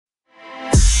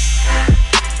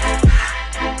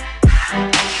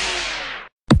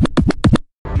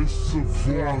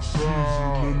season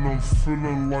and I'm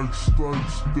feeling like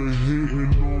Stikes. They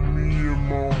hating on me and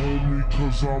my homie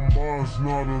cause our minds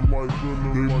not alike.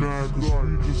 They mad cause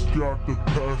we just got the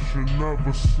passion,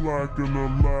 never slacking or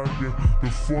lagging. The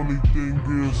funny thing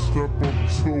is, step up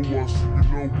to us, you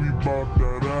know we bout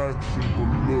that action.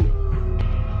 But look,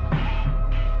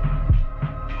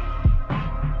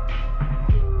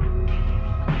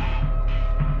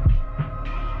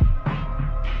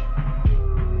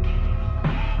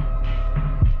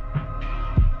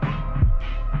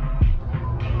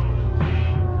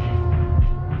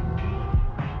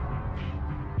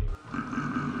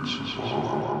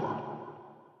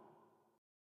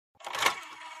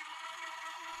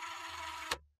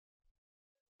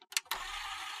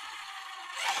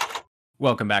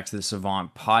 Welcome back to the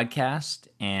Savant Podcast,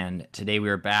 and today we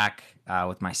are back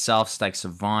with myself, Stike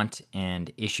Savant,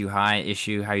 and Issue High.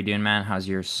 Issue, how you doing, man? How's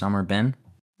your summer been?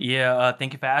 Yeah,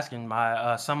 thank you for asking.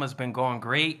 My summer's been going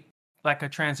great, like a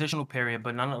transitional period,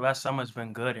 but nonetheless, summer's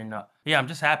been good, and yeah, I'm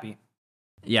just happy.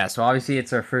 Yeah, so obviously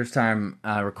it's our first time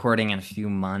recording in a few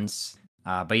months,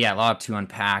 but yeah, a lot to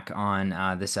unpack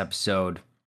on this episode.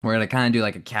 We're going to kind of do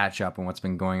like a catch-up on what's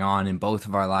been going on in both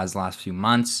of our lives the last few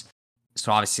months.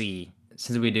 So obviously,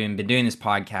 since we've been doing this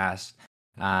podcast,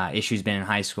 Issue's been in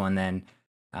high school, and then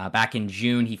back in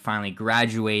June, he finally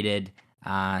graduated.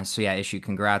 So yeah, Issue,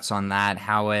 congrats on that.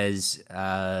 How has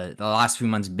the last few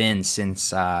months been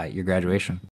since your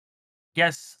graduation?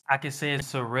 Yes, I could say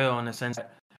it's surreal in the sense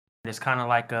that it's kind of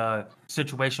like a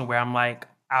situation where I'm like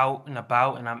out and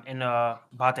about, and I'm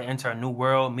about to enter a new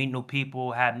world, meet new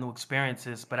people, have new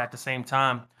experiences. But at the same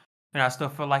time, I still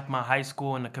feel like my high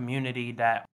school and the community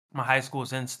that my high school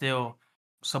is in still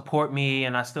support me,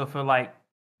 and I still feel like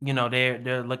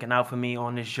they're looking out for me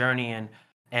on this journey, and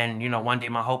one day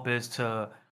my hope is to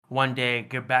one day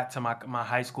get back to my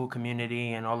high school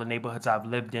community and all the neighborhoods I've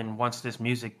lived in once this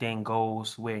music thing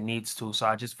goes where it needs to. So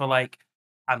I just feel like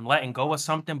I'm letting go of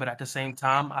something, but at the same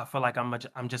time, I feel like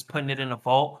I'm just putting it in a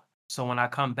vault. So when I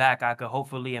come back, I could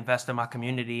hopefully invest in my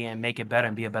community and make it better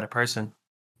and be a better person.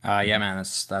 Yeah, man,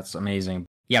 that's amazing.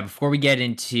 Yeah, before we get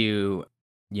into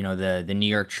the New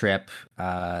York trip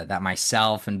that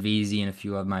myself and VZ and a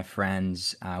few of my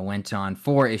friends went on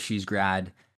for Issues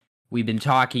grad, we've been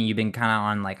talking. You've been kind of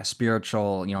on like a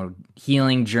spiritual,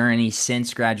 healing journey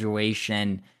since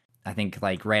graduation. I think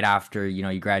like right after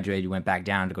you graduated, you went back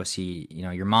down to go see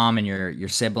your mom and your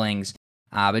siblings.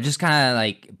 But just kind of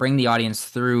like bring the audience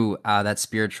through that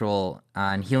spiritual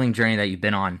and healing journey that you've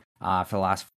been on for the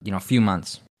last few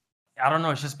months. I don't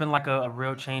know. It's just been like a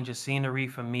real change of scenery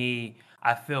for me.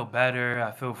 I feel better.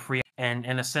 I feel free. And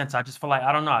in a sense, I just feel like,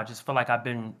 I don't know. I just feel like I've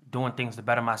been doing things to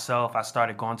better myself. I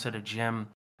started going to the gym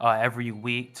every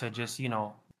week to just,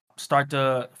 start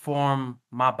to form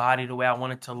my body the way I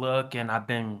want it to look. And I've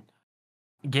been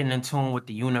getting in tune with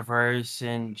the universe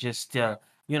and just,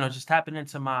 just tapping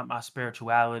into my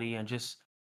spirituality and just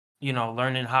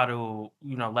learning how to,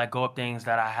 let go of things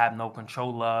that I have no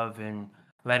control of and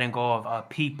letting go of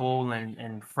people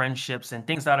and friendships and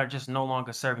things that are just no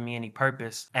longer serving me any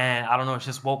purpose. And I don't know, it's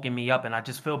just woken me up and I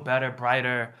just feel better,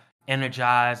 brighter,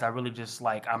 energized. I really just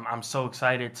like, I'm so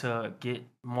excited to get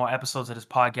more episodes of this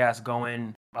podcast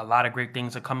going. A lot of great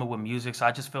things are coming with music. So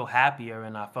I just feel happier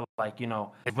and I feel like,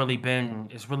 it's really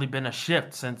been a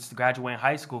shift since graduating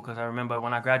high school. Cause I remember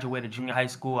when I graduated junior high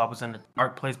school, I was in a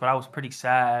dark place, but I was pretty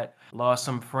sad, lost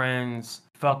some friends,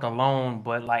 felt alone.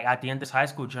 But like at the end of this high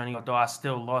school journey, although I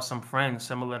still lost some friends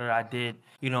similar to I did,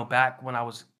 back when I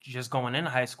was just going into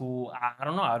high school, I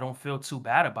don't know. I don't feel too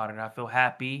bad about it. I feel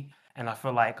happy. And I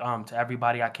feel like to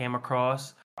everybody I came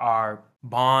across, our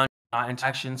bond, our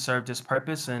interaction served its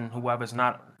purpose, and whoever's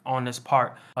not on this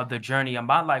part of the journey of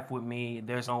my life with me,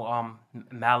 there's no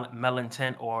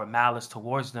malintent or malice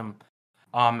towards them.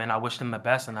 And I wish them the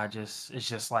best. And it's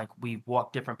just like we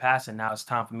walked different paths, and now it's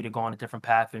time for me to go on a different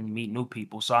path and meet new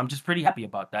people. So I'm just pretty happy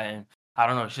about that. And I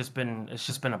don't know, it's just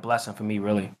been a blessing for me,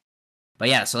 really. But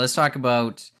yeah, so let's talk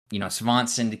about Savant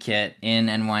Syndicate in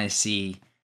NYC.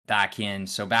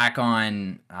 Back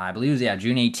on, I believe it was,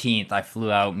 June 18th, I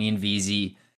flew out, me and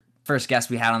VZ, first guest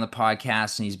we had on the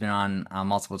podcast, and he's been on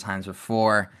multiple times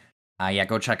before.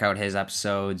 Go check out his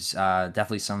episodes.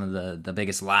 Definitely some of the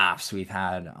biggest laughs we've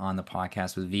had on the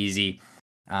podcast with VZ.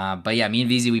 But yeah, me and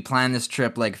VZ, we planned this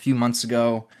trip like a few months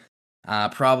ago.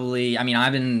 Probably,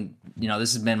 I've been,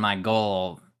 this has been my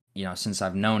goal, since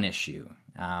I've known Issue.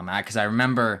 Because I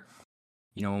remember,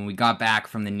 when we got back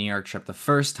from the New York trip the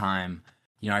first time,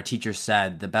 our teacher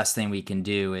said the best thing we can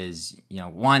do is,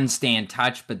 one, stay in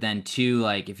touch, but then two,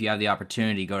 like if you have the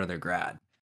opportunity, go to their grad.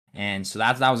 And so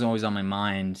that was always on my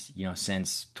mind,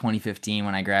 since 2015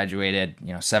 when I graduated,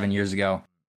 7 years ago.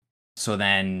 So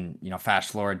then,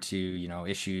 fast forward to,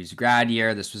 Issues grad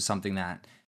year. This was something that,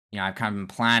 I've kind of been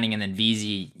planning, and then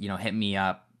VZ, hit me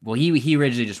up. Well, he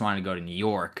originally just wanted to go to New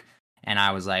York, and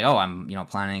I was like, oh, I'm,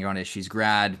 planning on going to Issues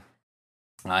grad.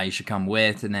 You should come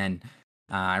with. And then,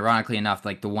 ironically enough,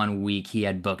 like the 1 week he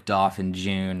had booked off in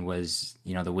June was,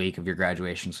 the week of your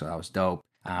graduation. So that was dope.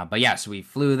 But yeah, so we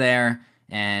flew there,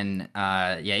 and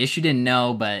Issue didn't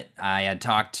know, but I had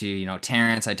talked to,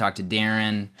 Terrence, I talked to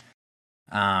Darren,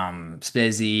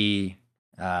 Spizzy,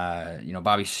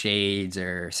 Bobby Shades,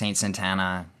 or Saint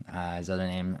Santana, his other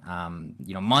name,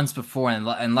 months before,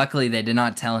 and luckily they did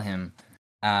not tell him,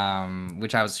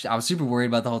 which I was super worried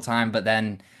about the whole time. But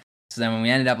then, so then when we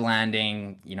ended up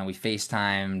landing, we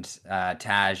FaceTimed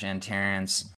Taj and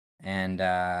Terrence, and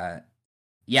why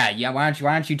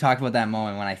don't you talk about that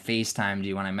moment when I FaceTimed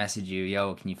you, when I messaged you,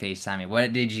 yo, can you FaceTime me?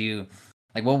 What did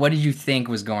you think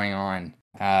was going on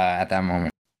at that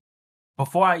moment?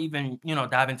 Before I even,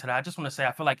 dive into that, I just want to say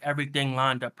I feel like everything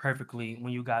lined up perfectly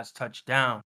when you guys touched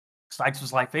down. Sykes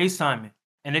was like FaceTiming.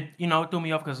 And it, it threw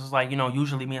me off because it's like,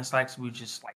 usually me and Sykes, we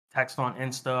just like text on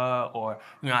Insta, or,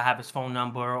 I have his phone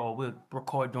number, or we'll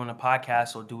record during the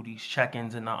podcast, or do these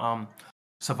check-ins in the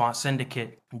Savant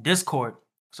Syndicate Discord.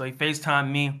 So he FaceTimed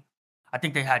me. I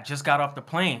think they had just got off the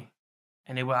plane,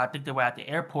 and I think they were at the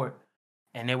airport.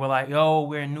 And they were like, yo,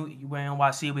 we're in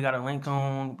NYC. We got a link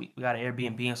on. We got an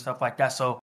Airbnb and stuff like that.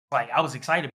 So, like, I was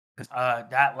excited because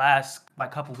that last,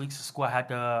 couple weeks of school, I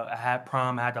had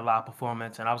prom, I had the live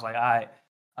performance. And I was like, all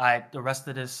right, the rest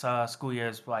of this school year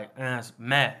is it's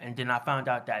meh. And then I found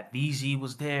out that VZ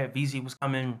was there. VZ was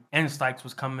coming, and Stikes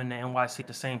was coming to NYC at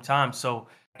the same time. So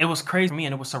it was crazy for me,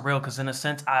 and it was surreal because in a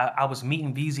sense, I was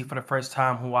meeting VZ for the first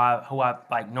time, who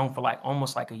I known for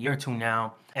almost a year or two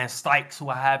now, and Stikes, who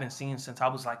I haven't seen since I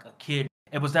was a kid.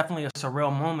 It was definitely a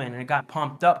surreal moment, and it got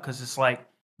pumped up because it's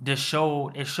it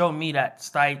showed me that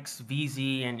Stikes,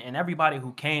 VZ, and everybody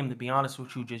who came, to be honest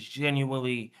with you, just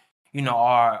genuinely,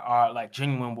 are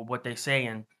genuine with what they say.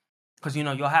 And because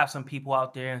you'll have some people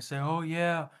out there and say, oh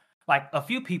yeah, a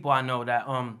few people I know that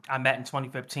I met in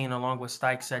 2015 along with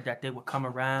Stikes said that they would come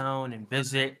around and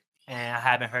visit, and I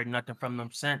haven't heard nothing from them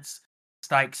since.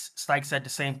 Stikes said the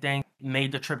same thing,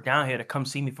 made the trip down here to come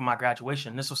see me for my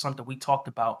graduation. This was something we talked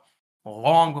about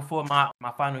long before my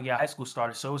final year of high school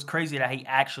started. So it was crazy that he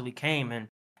actually came, and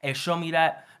it showed me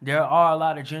that there are a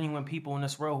lot of genuine people in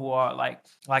this world who are like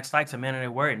Stikes, a man of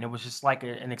their word. And it was just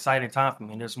an exciting time for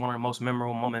me. And it's one of the most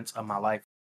memorable moments of my life.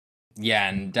 Yeah,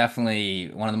 and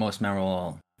definitely one of the most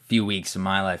memorable few weeks of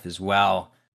my life as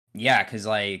well. Yeah, because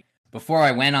before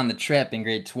I went on the trip in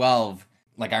grade 12,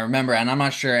 I remember, and I'm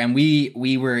not sure, and we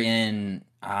were in,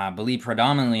 I believe,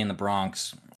 predominantly in the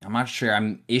Bronx. I'm not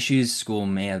sure. Issues school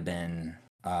may have been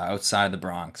outside of the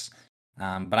Bronx.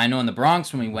 But I know in the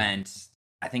Bronx when we went,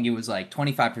 I think it was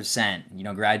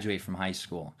 25%, graduate from high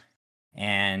school.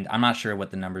 And I'm not sure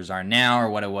what the numbers are now or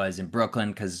what it was in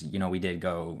Brooklyn, because, we did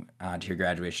go to your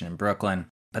graduation in Brooklyn.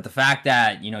 But the fact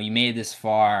that, you made this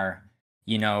far,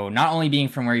 not only being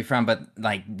from where you're from, but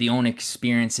the own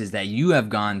experiences that you have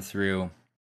gone through,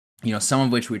 some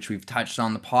of which we've touched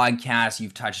on the podcast,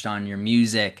 you've touched on your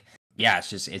music. Yeah,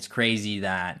 it's crazy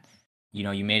that,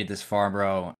 you made it this far,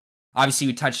 bro. Obviously,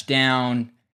 we touched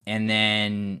down, and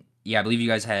then, yeah, I believe you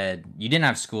didn't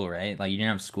have school, right? You didn't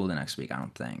have school the next week, I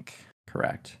don't think.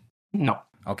 Correct? No.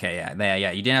 Okay,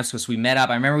 yeah, you didn't have school, so we met up.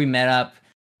 I remember we met up,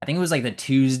 I think it was the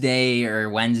Tuesday or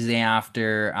Wednesday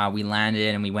after we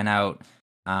landed, and we went out.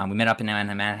 We met up in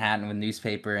Manhattan with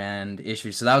Newspaper and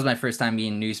Issue. So that was my first time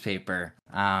meeting Newspaper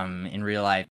in real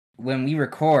life. When we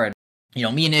record,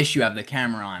 me and Issue have the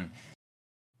camera on,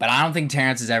 but I don't think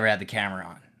Terrence has ever had the camera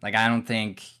on. I don't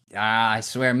think, I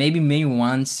swear, maybe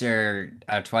once or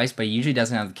twice, but he usually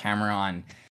doesn't have the camera on.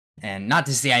 And not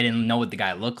to say I didn't know what the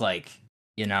guy looked like.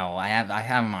 I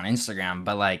have him on Instagram,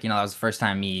 but that was the first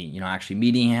time me, actually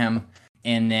meeting him.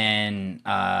 And then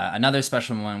another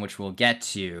special one, which we'll get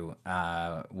to,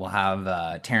 we'll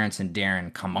have Terrence and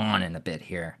Darren come on in a bit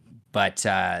here. But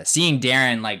seeing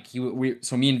Darren,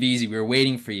 so me and VZ, we were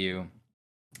waiting for you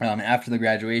after the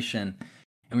graduation,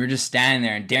 and we were just standing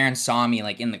there, and Darren saw me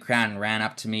in the crowd and ran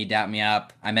up to me, dapped me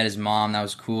up. I met his mom, that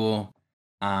was cool.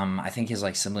 I think his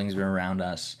siblings were around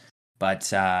us.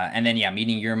 But and then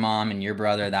meeting your mom and your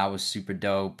brother, that was super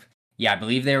dope. Yeah, I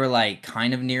believe they were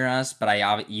kind of near us,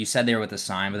 but you said they were with a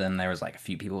sign, but then there was a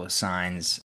few people with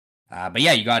signs. But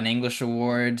yeah, you got an English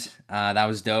award. That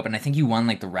was dope, and I think you won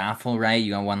the raffle, right?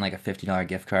 You won a $50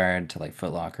 gift card to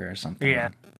Foot Locker or something. Yeah.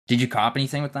 Did you cop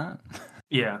anything with that?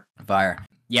 Yeah. Fire.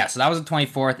 Yeah, so that was the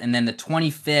 24th, and then the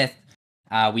 25th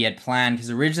we had planned,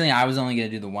 because originally I was only going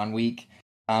to do the 1 week.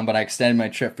 But I extended my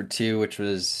trip for 2, which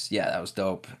was, yeah, that was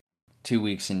dope. 2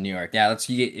 weeks in New York. Yeah, if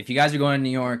you guys are going to New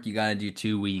York, you got to do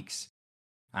 2 weeks.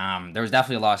 There was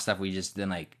definitely a lot of stuff we just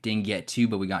didn't get to,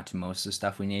 but we got to most of the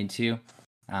stuff we needed to.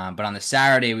 But on the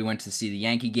Saturday, we went to see the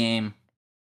Yankee game,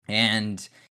 and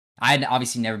I had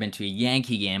obviously never been to a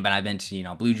Yankee game, but I've been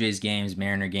to, Blue Jays games,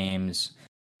 Mariner games.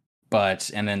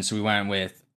 And then so we went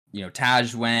with,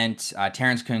 Taj went,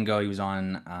 Terrence couldn't go. He was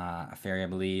on a ferry, I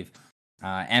believe.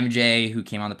 MJ, who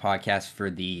came on the podcast for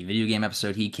the video game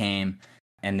episode, he came.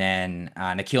 And then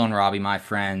Nikhil and Robbie, my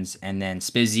friends. And then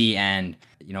Spizzy and,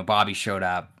 Bobby showed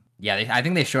up. Yeah, I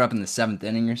think they showed up in the 7th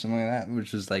inning or something like that,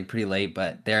 which was pretty late.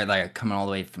 But they're coming all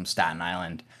the way from Staten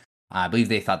Island. I believe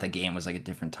they thought the game was a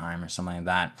different time or something like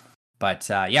that. But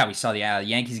yeah, we saw the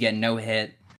Yankees get no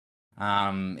hit.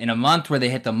 In a month where they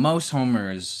hit the most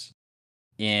homers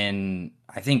in,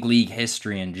 I think, league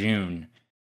history in June.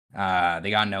 They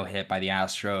got no hit by the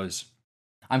Astros.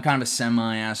 I'm kind of a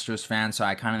semi-Astros fan, so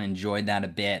I kind of enjoyed that a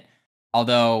bit.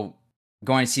 Although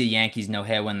going to see the Yankees no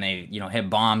hit when they, hit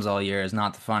bombs all year is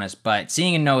not the funnest. But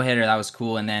seeing a no-hitter, that was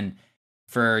cool. And then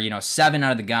for, 7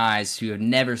 out of the guys who have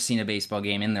never seen a baseball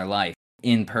game in their life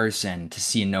in person to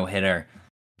see a no-hitter,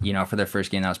 for their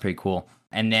first game, that was pretty cool.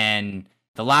 And then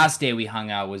the last day we hung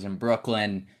out was in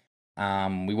Brooklyn.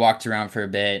 We walked around for a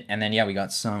bit, and then, yeah, we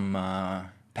got some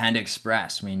Panda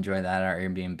Express. We enjoyed that at our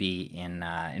Airbnb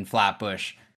in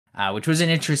Flatbush, which was an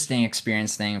interesting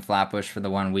experience staying in Flatbush for the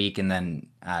 1 week, and then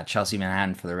Chelsea,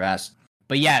 Manhattan for the rest.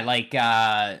 But yeah,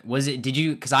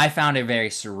 because I found it very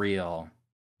surreal,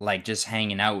 just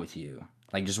hanging out with you,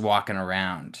 just walking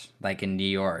around, in New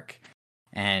York.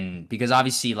 And because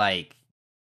obviously, I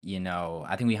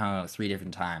think we hung out 3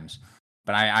 different times.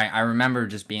 But I remember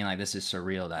just being this is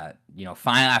surreal that,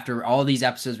 finally, after all these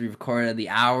episodes we recorded, the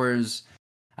hours,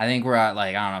 I think we're at,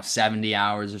 I don't know, 70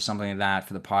 hours or something like that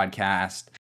for the podcast.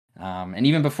 And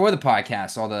even before the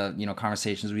podcast, all the,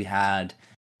 conversations we had,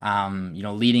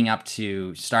 leading up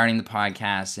to starting the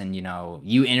podcast and,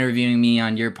 you interviewing me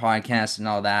on your podcast and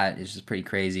all that is just pretty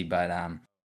crazy. But,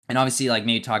 and obviously,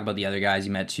 maybe talk about the other guys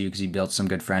you met too, because you built some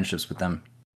good friendships with them.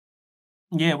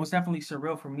 Yeah, it was definitely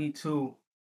surreal for me too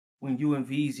when you and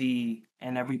VZ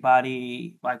and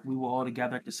everybody, we were all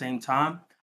together at the same time.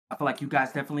 I feel like you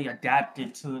guys definitely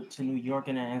adapted to New York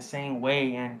in an insane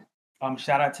way. And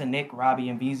shout out to Nick, Robbie,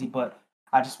 and VZ. But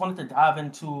I just wanted to dive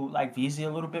into VZ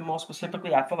a little bit more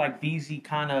specifically. I feel like VZ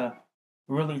kind of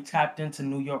really tapped into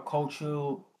New York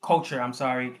culture. I'm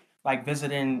sorry,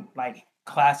 visiting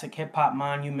classic hip hop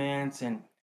monuments, and I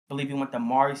believe he went to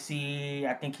Marcy.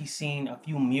 I think he's seen a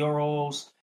few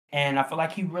murals, and I feel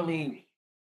like he really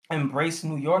embraced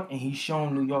New York, and he's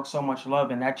shown New York so much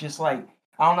love. And that just I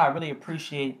don't know, I really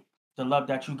appreciate the love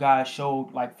that you guys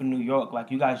showed for New York.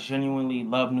 You guys genuinely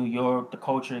love New York, the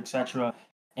culture, etc.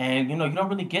 And you don't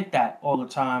really get that all the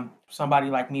time. Somebody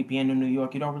like me being in New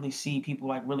York, you don't really see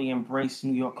people really embrace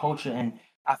New York culture. And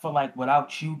I feel like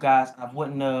without you guys, I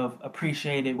wouldn't have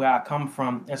appreciated where I come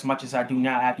from as much as I do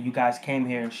now after you guys came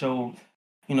here and showed,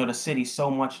 the city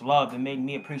so much love. It made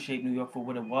me appreciate New York for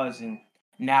what it was. And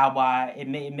now it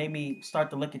made me start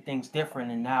to look at things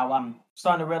different. And now I'm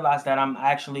starting to realize that I'm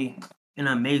actually in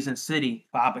an amazing city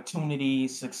for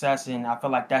opportunities, success. And I feel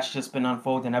like that's just been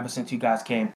unfolding ever since you guys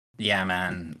came. Yeah,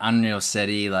 man. Unreal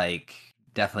City,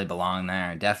 definitely belong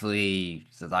there. Definitely,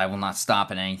 I will not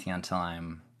stop at anything until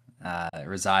I'm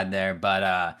reside there.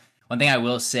 But one thing I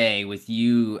will say with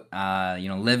you,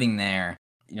 living there,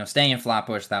 staying in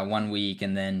Flatbush that 1 week,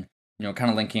 and then,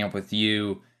 kind of linking up with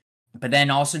you, but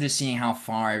then also just seeing how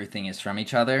far everything is from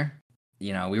each other.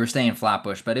 We were staying in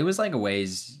Flatbush, but it was a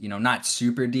ways, not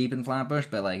super deep in Flatbush,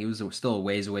 but it was still a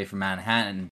ways away from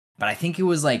Manhattan. But I think it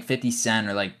was 50 Cent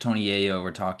or Tony Yayo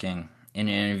were talking in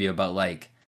an interview about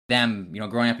them,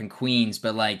 growing up in Queens,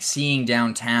 but seeing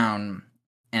downtown,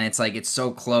 and it's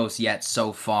so close yet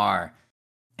so far.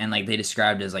 And they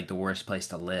described it as the worst place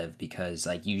to live because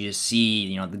you just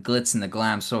see, the glitz and the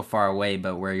glam so far away,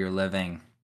 but where you're living,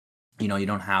 you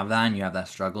don't have that, and you have that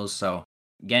struggle. So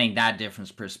getting that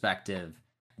different perspective,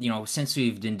 since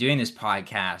we've been doing this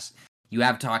podcast, you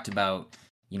have talked about,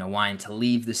 wanting to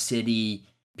leave the city,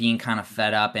 being kind of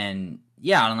fed up, and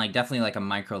yeah, on definitely a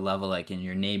micro level, in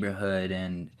your neighborhood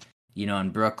and, in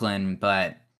Brooklyn.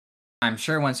 But I'm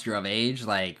sure once you're of age,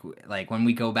 when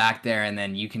we go back there and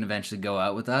then you can eventually go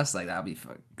out with us, that'll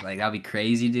be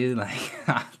crazy, dude.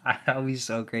 That'll be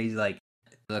so crazy.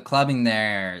 The clubbing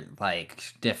there,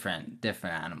 different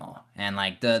animal. And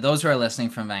those who are listening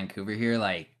from Vancouver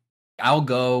here, I'll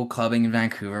go clubbing in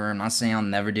Vancouver. I'm not saying I'll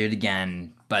never do it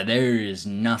again, but there is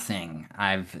nothing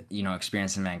I've,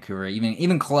 experienced in Vancouver,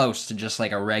 even close to just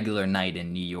like a regular night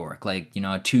in New York, like,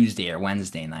 a Tuesday or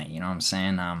Wednesday night, you know what I'm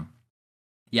saying?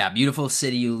 Yeah, beautiful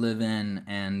city you live in,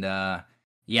 and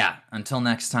yeah, until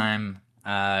next time,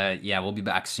 yeah, we'll be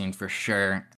back soon for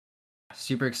sure.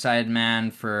 Super excited,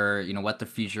 man, for what the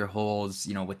future holds,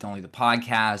 with only the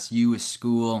podcast, you with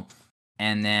school,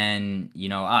 and then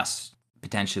us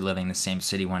potentially living in the same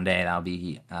city one day. That'll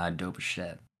be dope as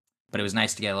shit. But it was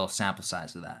nice to get a little sample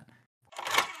size of that.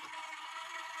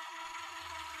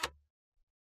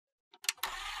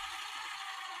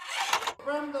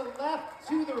 From the left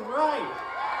to the right.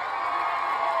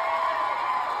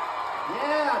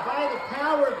 Yeah, by the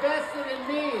power vested in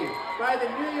me, by the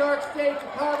New York State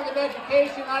Department of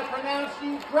Education, I pronounce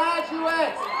you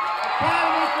graduates,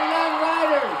 Academy for Young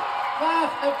Writers, class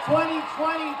of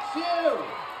 2022.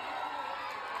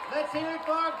 Let's hear it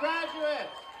for our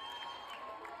graduates.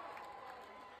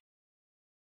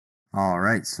 All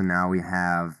right, so now we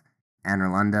have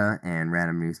Annorlunda and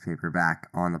Random Newspaper back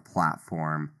on the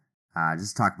platform.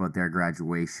 Just talk about their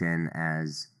graduation,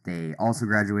 as they also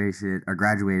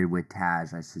graduated with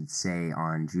Taj, I should say,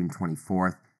 on June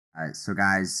 24th. So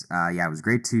guys, yeah, it was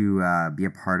great to be a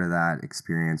part of that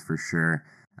experience for sure.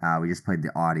 We just played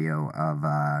the audio of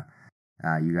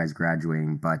you guys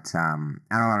graduating, but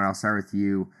Annorlunda, I'll start with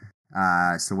you.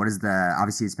 So what is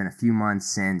obviously it's been a few months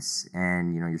since,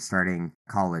 and you're starting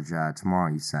college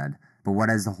tomorrow, you said, but what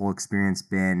has the whole experience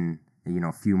been,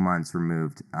 a few months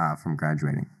removed from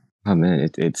graduating? Oh man,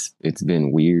 it's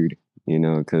been weird,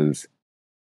 because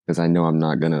I know I'm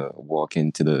not gonna walk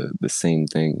into the same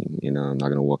thing, I'm not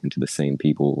gonna walk into the same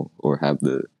people or have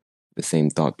the same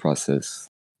thought process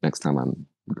next time I'm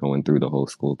going through the whole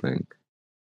school thing.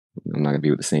 I'm not gonna be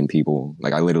with the same people.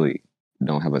 Like, I literally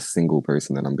don't have a single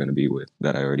person that I'm gonna be with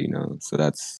that I already know. So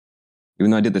that's,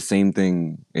 even though I did the same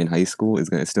thing in high school, it's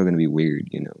still gonna be weird,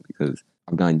 because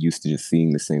I've gotten used to just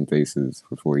seeing the same faces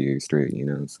for 4 years straight,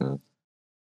 so.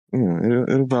 Yeah,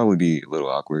 it'll probably be a little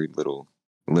awkward, little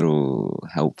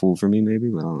helpful for me maybe,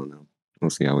 but I don't know. We'll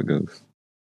see how it goes.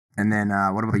 And then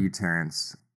what about you,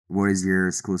 Terrence? What is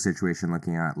your school situation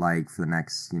looking at like for the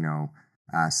next,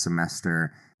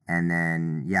 semester? And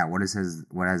then, yeah, what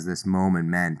has this moment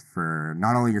meant for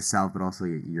not only yourself but also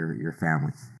your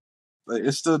family? Like,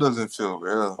 it still doesn't feel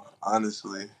real,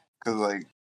 honestly, because like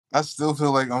I still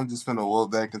feel like I'm just gonna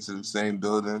walk back into the same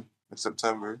building in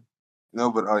September,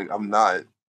 but like I'm not.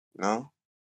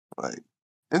 Like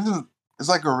it's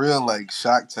like a real like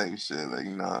shock type shit. Like,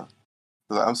 'cause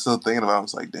I'm still thinking about it. I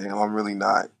was like, damn, I'm really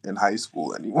not in high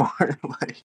school anymore.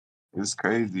 Like, it's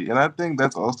crazy. And I think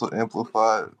that's also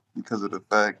amplified because of the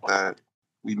fact that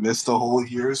we missed a whole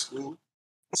year of school.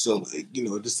 So like,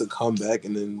 just to come back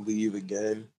and then leave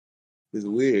again is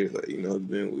weird. Like, it's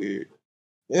been weird.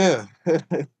 Yeah.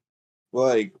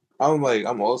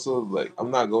 I'm also like, I'm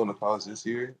not going to college this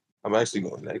year. I'm actually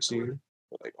going next year.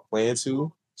 Like, I plan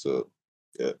to. So,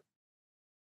 yeah.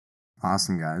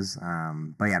 Awesome, guys.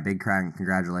 But yeah, big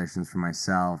congratulations for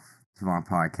myself, Savant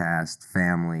Podcast,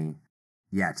 family.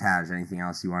 Yeah, Taj, anything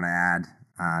else you want to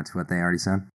add to what they already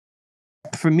said?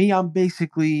 For me, I'm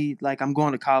basically like, I'm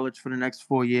going to college for the next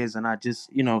 4 years, and I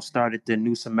just, started the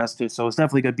new semester. So it's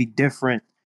definitely going to be different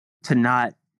to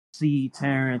not see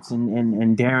Terrence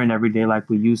and Darren every day like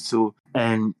we used to.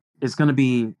 And it's going to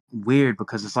be weird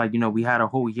because it's like, we had a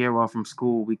whole year off from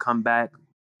school. We come back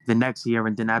the next year,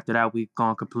 and then after that, we've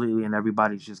gone completely, and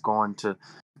everybody's just going to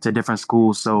different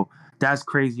schools. So that's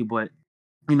crazy. But,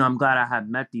 I'm glad I have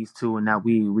met these two and that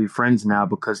we're friends now,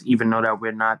 because even though that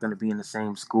we're not going to be in the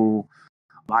same school,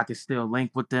 I can still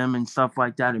link with them and stuff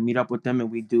like that and meet up with them,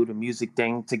 and we do the music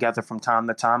thing together from time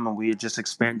to time, and we're just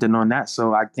expanding on that.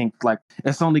 So I think like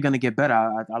it's only going to get better.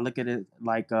 I look at it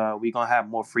like we're going to have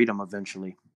more freedom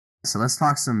eventually. So let's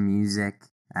talk some music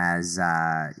as,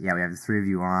 yeah, we have the three of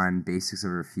you on, Basics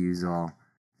of Refusal,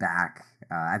 back.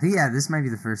 I think, yeah, this might be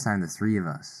the first time the three of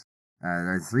us,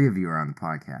 the three of you are on the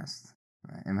podcast.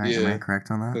 Am I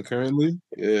correct on that? Currently?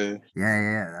 Yeah.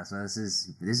 Yeah. That's what this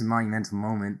is a monumental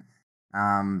moment.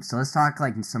 So let's talk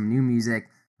like some new music.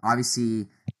 Obviously,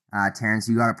 Terrence,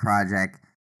 you got a project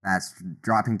that's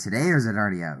dropping today, or is it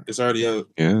already out? It's already out.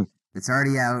 Yeah. It's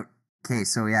already out. Okay,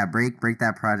 so yeah, break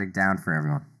that project down for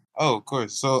everyone. Oh, of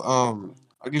course. So I'll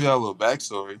give y'all a little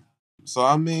backstory. So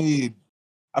I made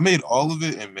all of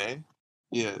it in May.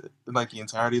 Yeah, like the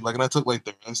entirety. Like, and I took like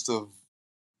the rest of,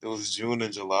 it was June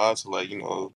and July to like,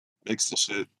 mix the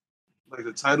shit. Like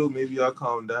the title, Maybe I'll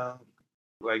Calm Down.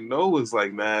 Like, no was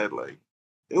like mad, like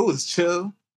it was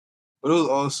chill, but it was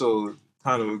also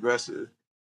kind of aggressive.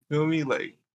 You feel me?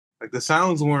 Like the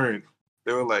sounds weren't,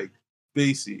 they were like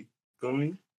bassy, Feel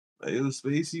me? Like it was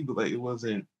spacey, but like it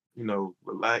wasn't,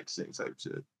 relaxing type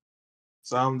shit.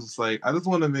 So I'm just like, I just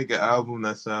want to make an album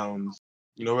that sounds,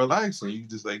 relaxing. You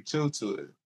just like chill to it.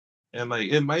 And like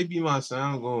it might be my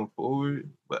sound going forward,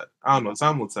 but I don't know.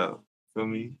 Time will tell. Feel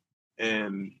me?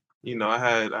 And I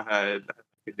had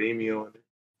Academia on it.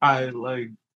 I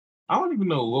don't even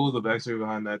know what was the backstory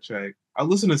behind that track. I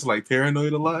listened to like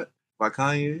Paranoid a lot by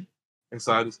Kanye, and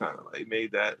so I just kind of like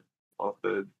made that off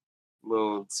the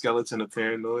little skeleton of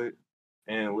Paranoid.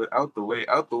 And with Out the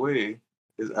Way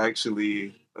is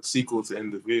actually a sequel to In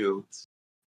the Fields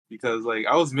because like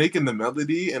I was making the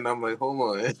melody and I'm like,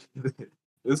 hold on,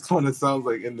 this kind of sounds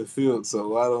like In the Field, so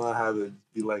why don't I have it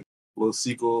be like a little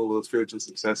sequel, a little spiritual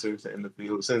successor to In the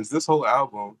Field? Since this whole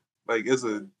album like is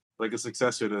a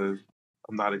successor to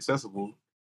I'm Not Accessible,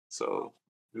 so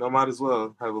might as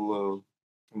well have a little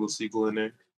sequel in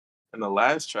there. And the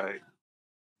last track,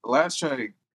 I went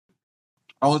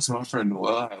to my friend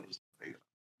Noel house. Like,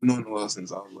 I've known Noel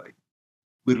since I was like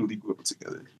literally grew up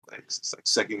together, like it's like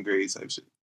second grade type shit.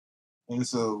 And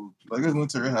so like I went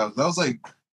to her house. That was like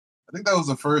I think that was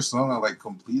the first song I like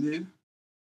completed.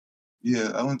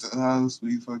 Yeah, I went to her house.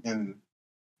 We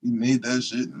made that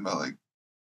shit in about like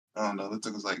I don't know. It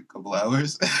took us like a couple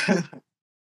hours.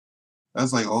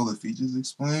 That's like all the features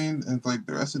explained, and like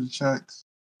the rest of the tracks,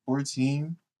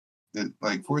 14. That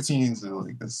like 14 is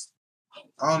like this.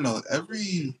 I don't know.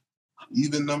 Every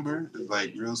even number is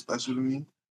like real special to me.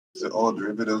 So all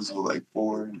derivatives of like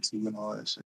 4 and 2 and all that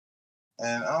shit.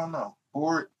 And I don't know.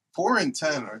 4 and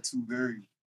 10 are two very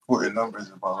important numbers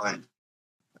in my life.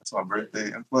 That's my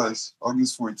birthday. And plus,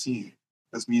 August 14th,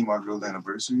 that's me and my girl's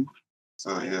anniversary.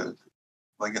 So yeah,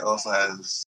 like it also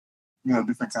has,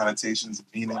 different connotations and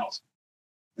meanings.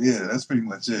 Yeah, that's pretty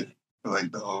much it for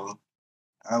like the whole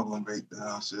album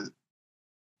breakdown shit.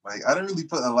 Like I didn't really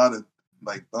put a lot of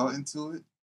like thought into it.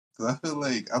 Cause I feel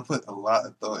like I put a lot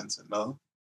of thought into No.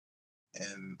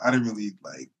 And I didn't really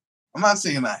like I'm not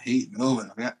saying I hate No,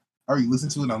 but I already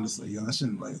listened to it and I'm just like, yo, I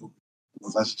shouldn't like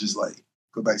I should just like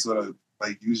go back to what I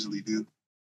like usually do.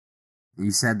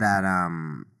 You said that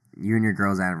you and your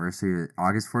girl's anniversary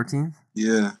August 14th?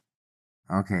 Yeah.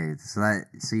 Okay,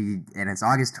 and it's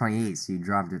August 28th, so you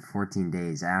dropped it 14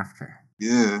 days after.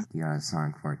 Yeah. You got a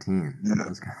song 14. Yeah.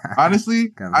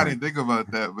 Honestly, I didn't think about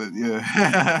that, but yeah.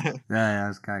 Yeah, that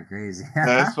was kind of crazy.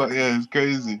 It's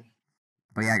crazy.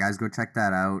 But yeah, guys, go check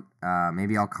that out.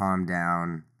 Maybe I'll Calm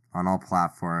Down on all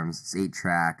platforms. It's 8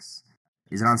 tracks.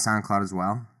 Is it on SoundCloud as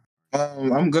well?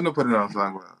 I'm gonna put it on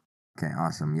SoundCloud. Okay,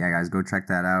 awesome. Yeah, guys, go check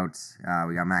that out.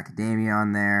 We got Macadamia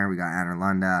on there. We got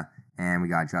Annorlunda. And we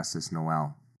got Justice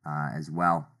Noel as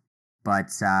well. But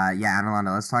yeah,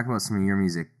 Annorlunda, let's talk about some of your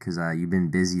music because you've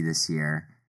been busy this year.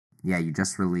 Yeah, you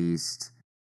just released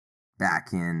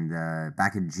back in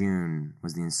June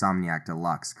was the Insomniac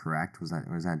Deluxe, correct? Was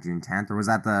that June 10th or was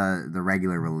that the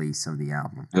regular release of the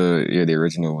album? The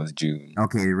original was June.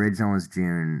 Okay, the original was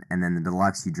June, and then the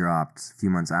deluxe you dropped a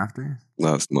few months after.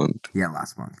 Last month. Yeah,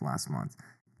 last month.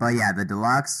 But yeah, the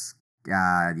deluxe.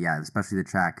 Yeah, especially the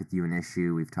track with You and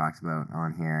Issue we've talked about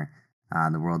on here.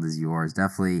 The World Is Yours.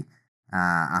 Definitely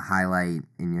a highlight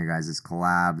in your guys'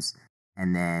 collabs.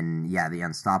 And then, yeah, the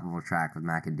Unstoppable track with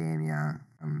Macadamia.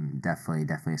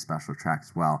 Definitely a special track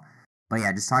as well. But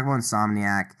yeah, just talk about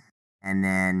Insomniac and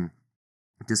then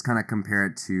just kind of compare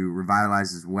it to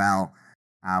Revitalize as well.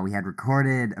 We had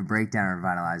recorded a breakdown of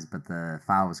Revitalize, but the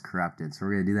file was corrupted. So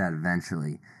we're going to do that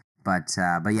eventually. But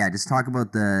yeah, just talk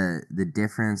about the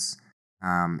difference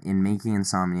in making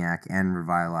Insomniac and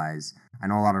Revitalize. I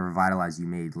know a lot of Revitalize you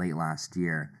made late last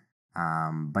year.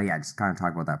 But yeah, just kind of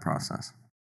talk about that process.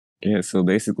 Yeah, so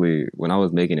basically, when I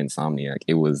was making Insomniac,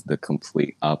 it was the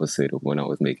complete opposite of when I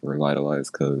was making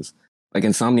Revitalize, because like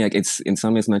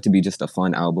Insomniac's meant to be just a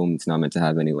fun album. It's not meant to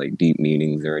have any like deep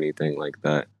meanings or anything like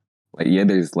that. Like yeah,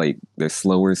 there's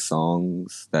slower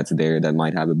songs that's there that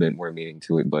might have a bit more meaning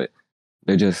to it, but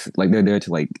they're just like they're there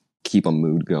to like keep a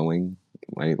mood going,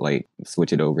 right? Like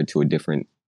switch it over to a different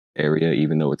area,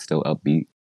 even though it's still upbeat.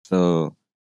 So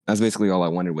that's basically all I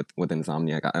wanted with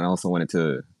Insomniac. I also wanted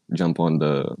to jump on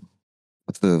the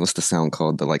what's the sound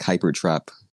called, the like hyper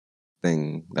trap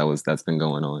thing that's been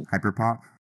going on. Hyper pop.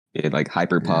 Yeah, like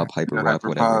hyper pop, hyper rap,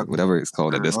 whatever it's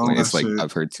called at this point. It's like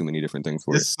I've heard too many different things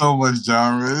for it. It's so much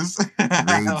genres.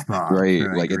 Rage pop, right?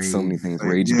 Like it's so many things.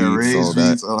 Rage beats, rage all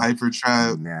beats, that. Hyper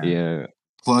trap. Yeah.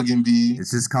 Plug and B.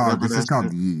 It's just called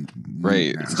Yeet.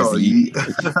 Right. It's called Yeet.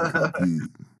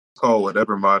 Yeet. It's called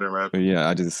whatever modern rap. But yeah,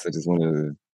 I just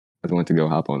wanted to go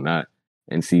hop on that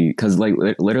and see, because like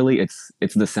literally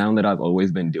it's the sound that I've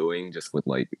always been doing, just with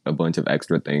like a bunch of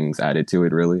extra things added to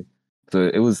it, really. So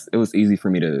it was easy for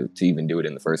me to even do it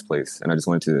in the first place, and I just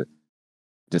wanted to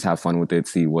just have fun with it,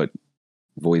 see what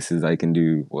voices I can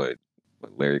do, what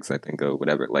lyrics I think of,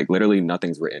 whatever. Like literally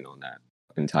nothing's written on that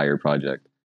entire project.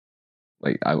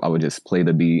 Like I would just play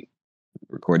the beat,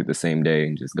 record it the same day,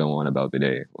 and just go on about the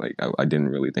day. Like I didn't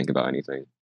really think about anything.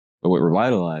 But with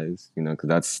Revitalize, you know,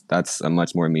 because that's a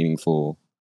much more meaningful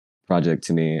project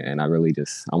to me, and I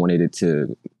wanted it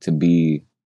to be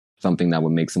something that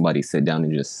would make somebody sit down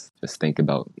and just think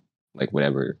about like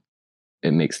whatever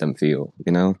it makes them feel,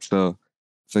 you know. So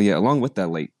yeah, along with that,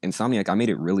 like Insomniac, I made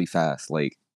it really fast,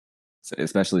 like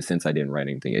especially since I didn't write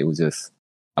anything. It was just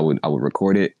I would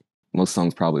record it. Most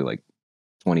songs probably like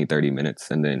 20, 30 minutes,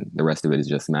 and then the rest of it is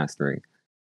just mastering.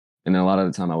 And then a lot of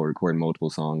the time I would record multiple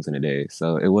songs in a day.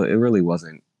 So it really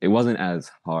wasn't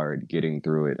as hard getting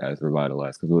through it as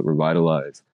Revitalize. Because with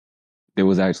Revitalize, there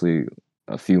was actually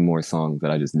a few more songs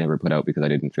that I just never put out because I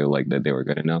didn't feel like that they were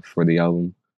good enough for the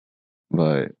album.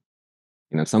 But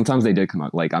you know, sometimes they did come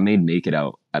out. Like I made Make It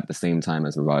Out at the same time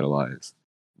as Revitalize,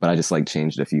 but I just like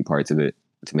changed a few parts of it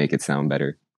to make it sound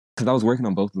better. Because I was working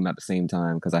on both of them at the same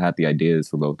time because I had the ideas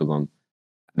for both of them.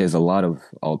 There's a lot of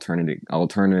alternate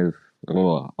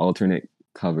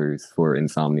covers for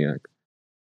Insomniac.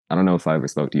 I don't know if I ever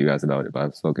spoke to you guys about it, but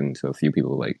I've spoken to a few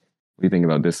people like, what do you think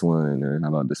about this one or how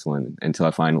about this one? Until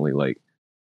I finally like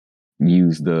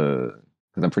used because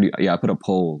I put a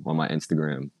poll on my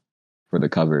Instagram for the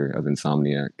cover of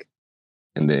Insomniac.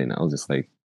 And then I was just like,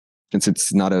 since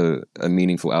it's not a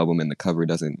meaningful album and the cover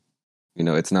doesn't, you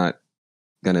know, it's not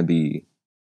gonna be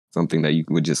something that you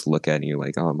would just look at and you're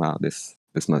like, oh wow, this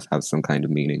must have some kind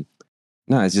of meaning.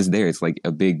 No, it's just there. It's like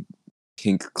a big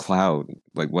pink cloud.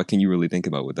 Like, what can you really think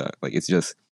about with that? Like, it's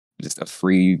just a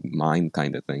free mind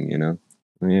kind of thing, you know?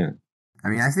 Yeah. I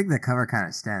mean, I think the cover kind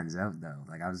of stands out though.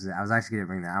 Like I was actually gonna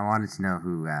bring that. I wanted to know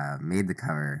who made the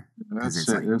cover That it's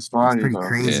shit like is funny, it's pretty though.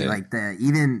 crazy. Yeah.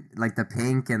 Like the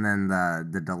pink and then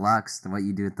the deluxe. What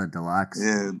you do with the deluxe.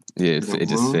 Yeah, Yeah, the it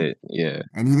just blue. fit. Yeah.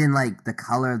 And even like the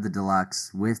color of the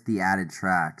deluxe with the added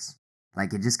tracks,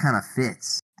 like it just kind of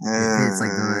fits. It fits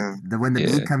like the when the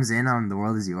Yeah. beat comes in on "The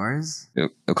World Is Yours."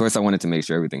 Of course, I wanted to make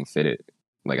sure everything fitted.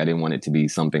 Like, I didn't want it to be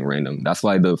something random. That's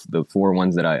why the 4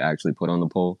 ones that I actually put on the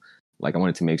poll, like, I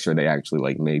wanted to make sure they actually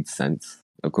like made sense.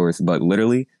 Of course, but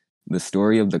literally, the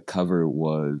story of the cover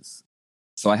was.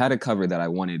 So I had a cover that I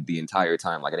wanted the entire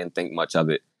time. Like, I didn't think much of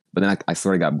it, but then I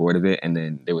sort of got bored of it, and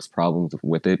then there was problems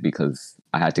with it because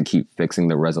I had to keep fixing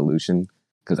the resolution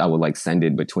because I would like send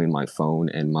it between my phone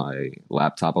and my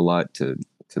laptop a lot to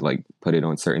like put it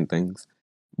on certain things.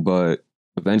 But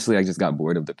eventually I just got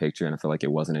bored of the picture and I felt like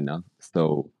it wasn't enough.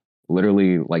 So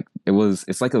literally like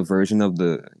it's like a version of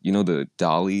the, you know, the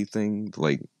Dolly thing,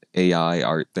 like AI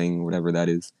art thing, whatever that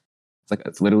is.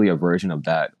 It's literally a version of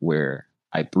that where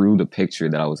I threw the picture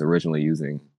that I was originally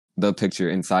using, the picture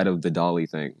inside of the Dolly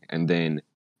thing, and then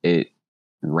it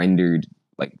rendered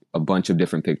like a bunch of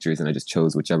different pictures and I just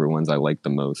chose whichever ones I liked the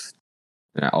most.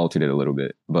 And I altered it a little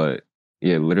bit. But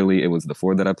yeah, literally it was the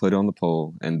 4 that I put on the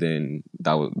poll, and then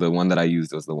that was the one that I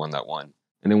used was the one that won.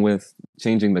 And then with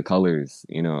changing the colors,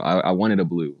 you know, I wanted a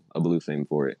blue thing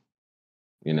for it.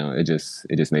 You know, it just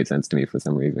made sense to me for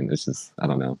some reason. It's just, I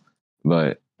don't know.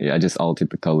 But yeah, I just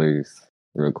altered the colors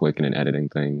real quick in an editing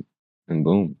thing, and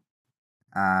boom.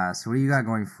 So what do you got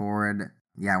going forward?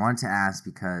 Yeah, I wanted to ask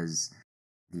because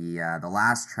the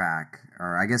last track,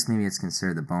 or I guess maybe it's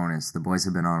considered the bonus, "The Boys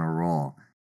Have Been on a Roll,"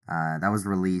 that was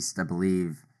released, I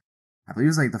believe it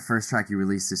was like the first track you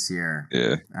released this year.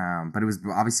 Yeah. But it was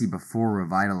obviously before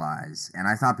Revitalize, and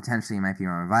I thought potentially it might be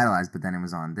on Revitalize, but then it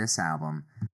was on this album.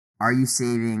 Are you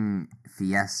saving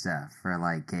Fiesta for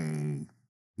like a,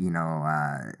 you know,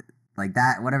 like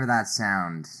that, whatever that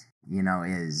sound, you know,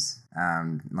 is,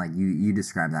 like you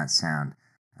describe that sound,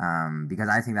 because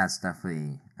I think that's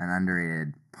definitely an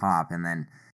underrated pop. And then,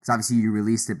 because obviously you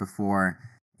released it before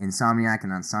Insomniac,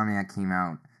 and Insomniac came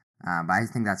out, but I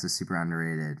think that's a super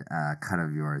underrated cut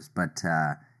of yours. But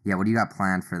yeah, what do you got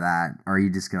planned for that? Or are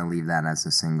you just gonna leave that as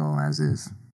a single as is?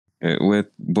 With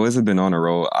Boys Have Been on a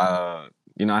Roll,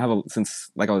 you know, I have since,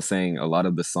 like I was saying, a lot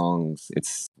of the songs,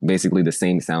 it's basically the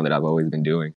same sound that I've always been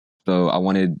doing. So I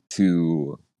wanted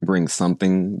to bring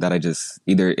something that I just,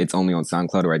 either it's only on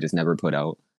SoundCloud or I just never put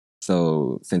out.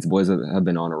 So since Boys Have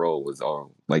Been on a Roll was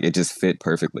all, like, it just fit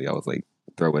perfectly. I was like,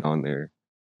 throw it on there,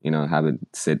 you know, have it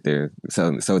sit there.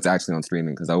 So it's actually on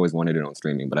streaming because I always wanted it on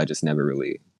streaming, but I just never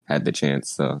really had the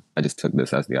chance. So I just took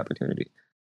this as the opportunity.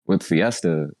 With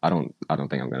Fiesta, I don't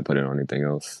think I'm going to put it on anything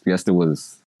else. Fiesta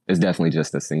is definitely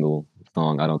just a single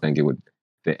song. I don't think it would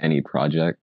fit any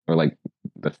project, or like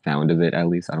the sound of it, at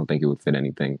least. I don't think it would fit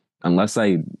anything unless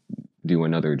I do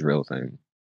another drill thing.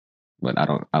 But I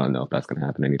don't know if that's gonna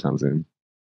happen anytime soon.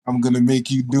 I'm gonna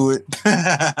make you do it.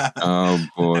 Oh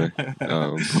boy.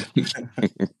 I'm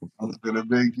gonna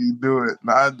make you do it.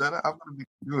 Nah, I'm gonna make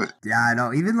you do it. Yeah, I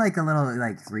know. Even like a little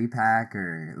like 3-pack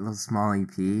or a little small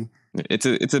EP.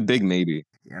 It's a big maybe.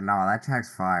 Yeah, no, that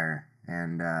track's fire.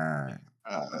 And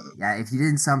yeah, if you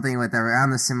did something with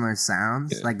around the similar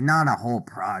sounds, like not a whole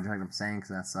project, I'm saying, because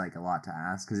that's like a lot to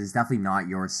ask, because it's definitely not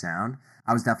your sound.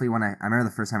 I was definitely I remember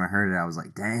the first time I heard it, I was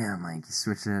like, damn, like you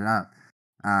switching it up.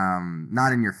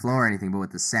 Not in your flow or anything, but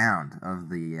with the sound of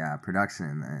the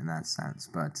production in that sense.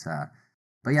 But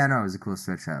yeah, no, it was a cool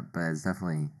switch up. But it's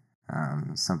definitely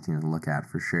something to look at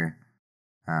for sure.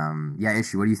 Yeah,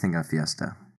 Issue, what do you think of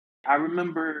Fiesta? I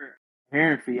remember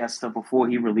hearing Fiesta before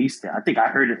he released it. I think I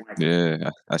heard it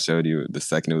like I showed you the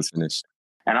second it was finished,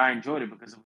 and I enjoyed it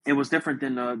because it was different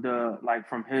than the like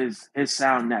from his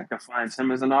sound that defines him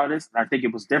as an artist. I think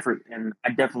it was different, and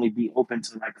I'd definitely be open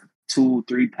to like a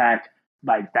 2-3-pack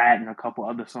like that and a couple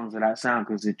other songs of that sound,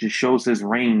 because it just shows his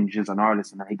range as an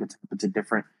artist and that he could tap into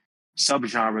different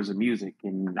subgenres of music.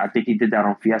 And I think he did that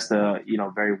on Fiesta,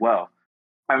 very well.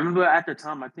 I remember at the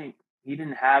time, I think he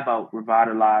didn't have out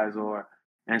Revitalize or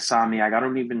Insomniac.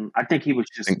 I think he was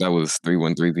just. I think that was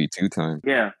 313V2 time.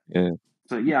 Yeah. Yeah.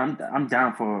 So yeah, I'm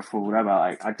down for whatever.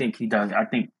 Like I think he does. I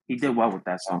think he did well with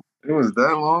that song. It was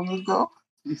that long ago?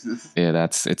 Jesus. Yeah,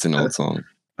 it's an old song.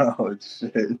 Oh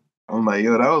shit. I'm like,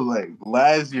 yo, that was like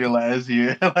last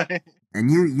year. And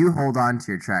you hold on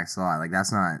to your tracks a lot. Like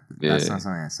that's not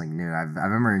something that's like new. I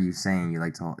remember you saying you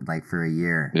like to like for a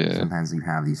year. Yeah. Sometimes you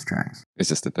have these tracks. It's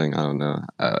just a thing. I don't know.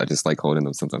 I just like holding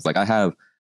them sometimes. Like I have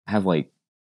like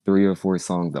 3 or 4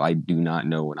 songs that I do not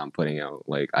know what I'm putting out.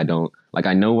 Like I know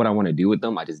what I want to do with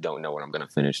them. I just don't know when I'm gonna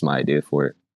finish my idea for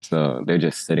it. So they're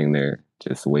just sitting there,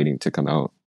 just waiting to come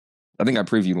out. I think I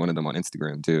previewed one of them on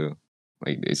Instagram too.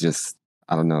 Like it's just.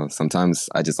 I don't know. Sometimes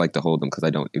I just like to hold them because I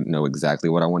don't know exactly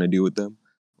what I want to do with them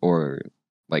or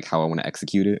like how I want to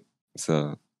execute it.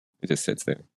 So it just sits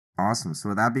there. Awesome. So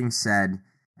with that being said,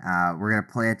 we're going to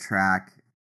play a track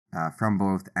from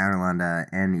both Annorlunda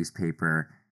and Newspaper,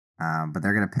 but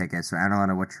they're going to pick it. So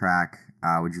Annorlunda, what track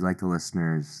would you like the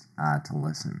listeners to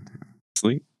listen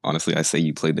to? Honestly, I say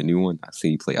you play the new one. I say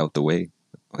you play Out the Way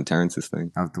on Terrence's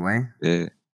thing. Out the Way? Yeah.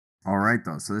 All right,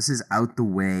 though. So this is Out the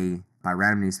Way by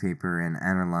Random Newspaper and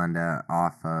Annorlunda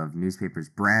off of Newspaper's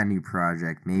brand new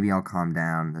project, Maybe I'll Calm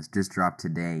Down. That's just dropped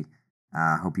today.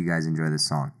 Hope you guys enjoy this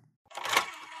song.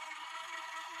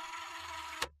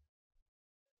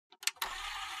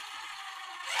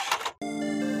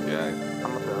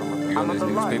 You on this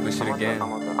newspaper shit again?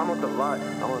 I'm on the lie.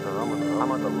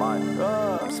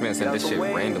 This man sent this shit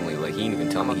randomly, like he didn't even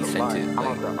tell me he sent it.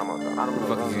 Like, what the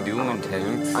fuck is you doing,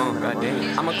 Terrence? Oh,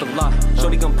 goddamn. I'm at the lot,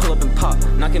 shorty gon' pull up and pop,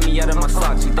 knocking me out of my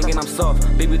socks. She thinking I'm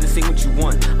soft, baby, this ain't what you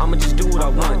want. I'ma just do what I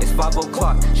want, it's 5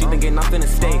 o'clock. She thinking I'm finna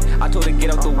stay, I told her get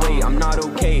out the way, I'm not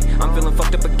okay. I'm feeling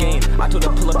fucked up again, I told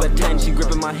her pull up at 10, she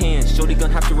gripping my hand. Shorty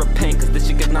gon' have to repent, cause this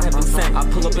shit could not have been sent. I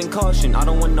pull up in caution, I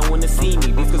don't want no one to see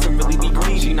me. These girls can really be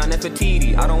greedy, she not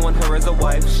Nefertiti. I don't want her as a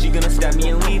wife, she gonna stab me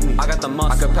and leave me. I got the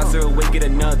muscle, I could pass her away, get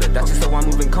another. That's just how I'm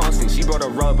moving constant, she brought a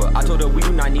rubber. I told her we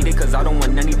do not need it, cause I don't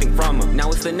want anything from her. Now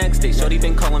it's the next day, shorty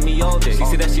been calling me all day. She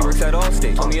said that she works at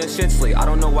Allstate, told me a shit slate. I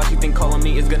don't know why she think calling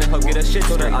me is gonna help get a shit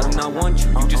straight. I do not want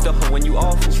you just a hoe when you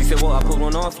awful. She said, well, I pulled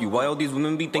one off you. Why all these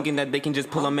women be thinking that they can just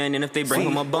pull a man in if they bring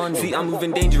home a bun? See, I'm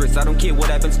moving dangerous, I don't care what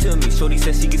happens to me. Shorty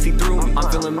says she can see through me. I'm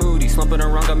feeling moody, slumping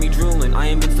around, got me drooling. I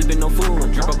ain't been sleeping, no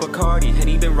fooling. Drip up a Cardi,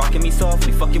 Henny been rocking me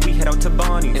softly. Fuck it, we head out to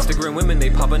Bonnie. Instagram women, they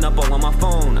popping up all on my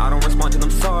phone. I don't respond to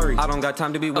them, sorry. I don't got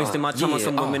time to be wasting my time on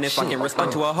some women if I can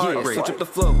respond to a heartbreak. Switch up the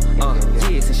flow,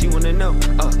 yeah, since she wanna know,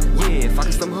 yeah, if I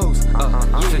get some hoes,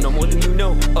 yeah, no more than you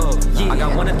know, yeah, I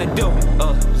got one at the door,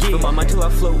 yeah, fill my mind till I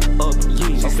float, yeah,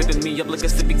 she sipping me up like a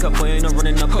sippy cup, boy, ain't no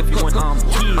running up if you want,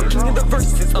 yeah, I'm king of the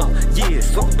verses, yeah,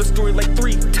 swap up the story like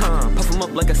 3 times, puff them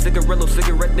up like a cigarello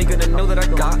cigarette, they gonna know that I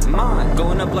got mine,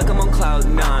 going up like I'm on cloud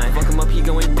 9, fuck him up, he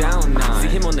going down 9, see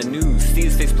him on the news, see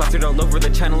his face plastered all over the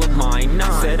channel of mine,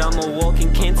 9, said I'm a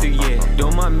walking cancer, yeah,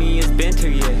 don't mind me, it's banter,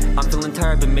 yeah, I'm feeling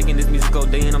tired, been making this music all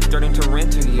day and I'm starting to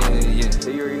rant her, yeah. So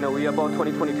you already know we up all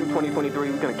 2022,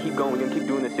 2023, we gonna keep going, we gonna keep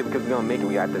doing this shit because we gonna make it,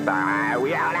 we got this,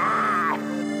 we out,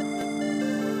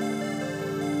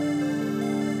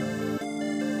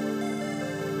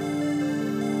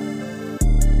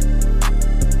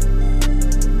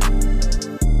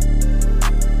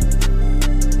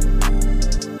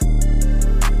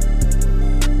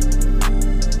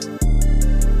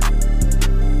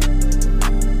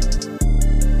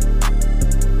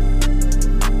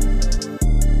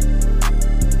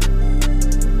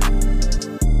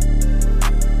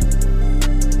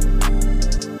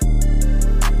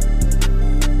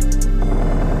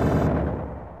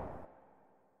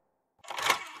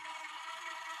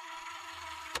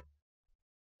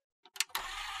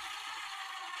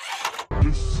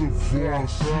 Savant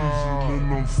season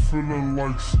and I'm feeling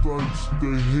like Stipes.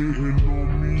 They hating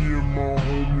on me and my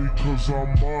homie cause our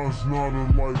minds not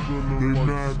alike. They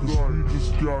mad cause we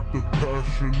just got the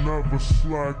passion, never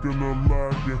slacking or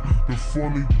lacking. The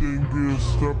funny thing is,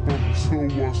 step up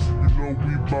to us, you know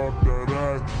we bout that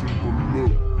action. But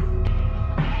look,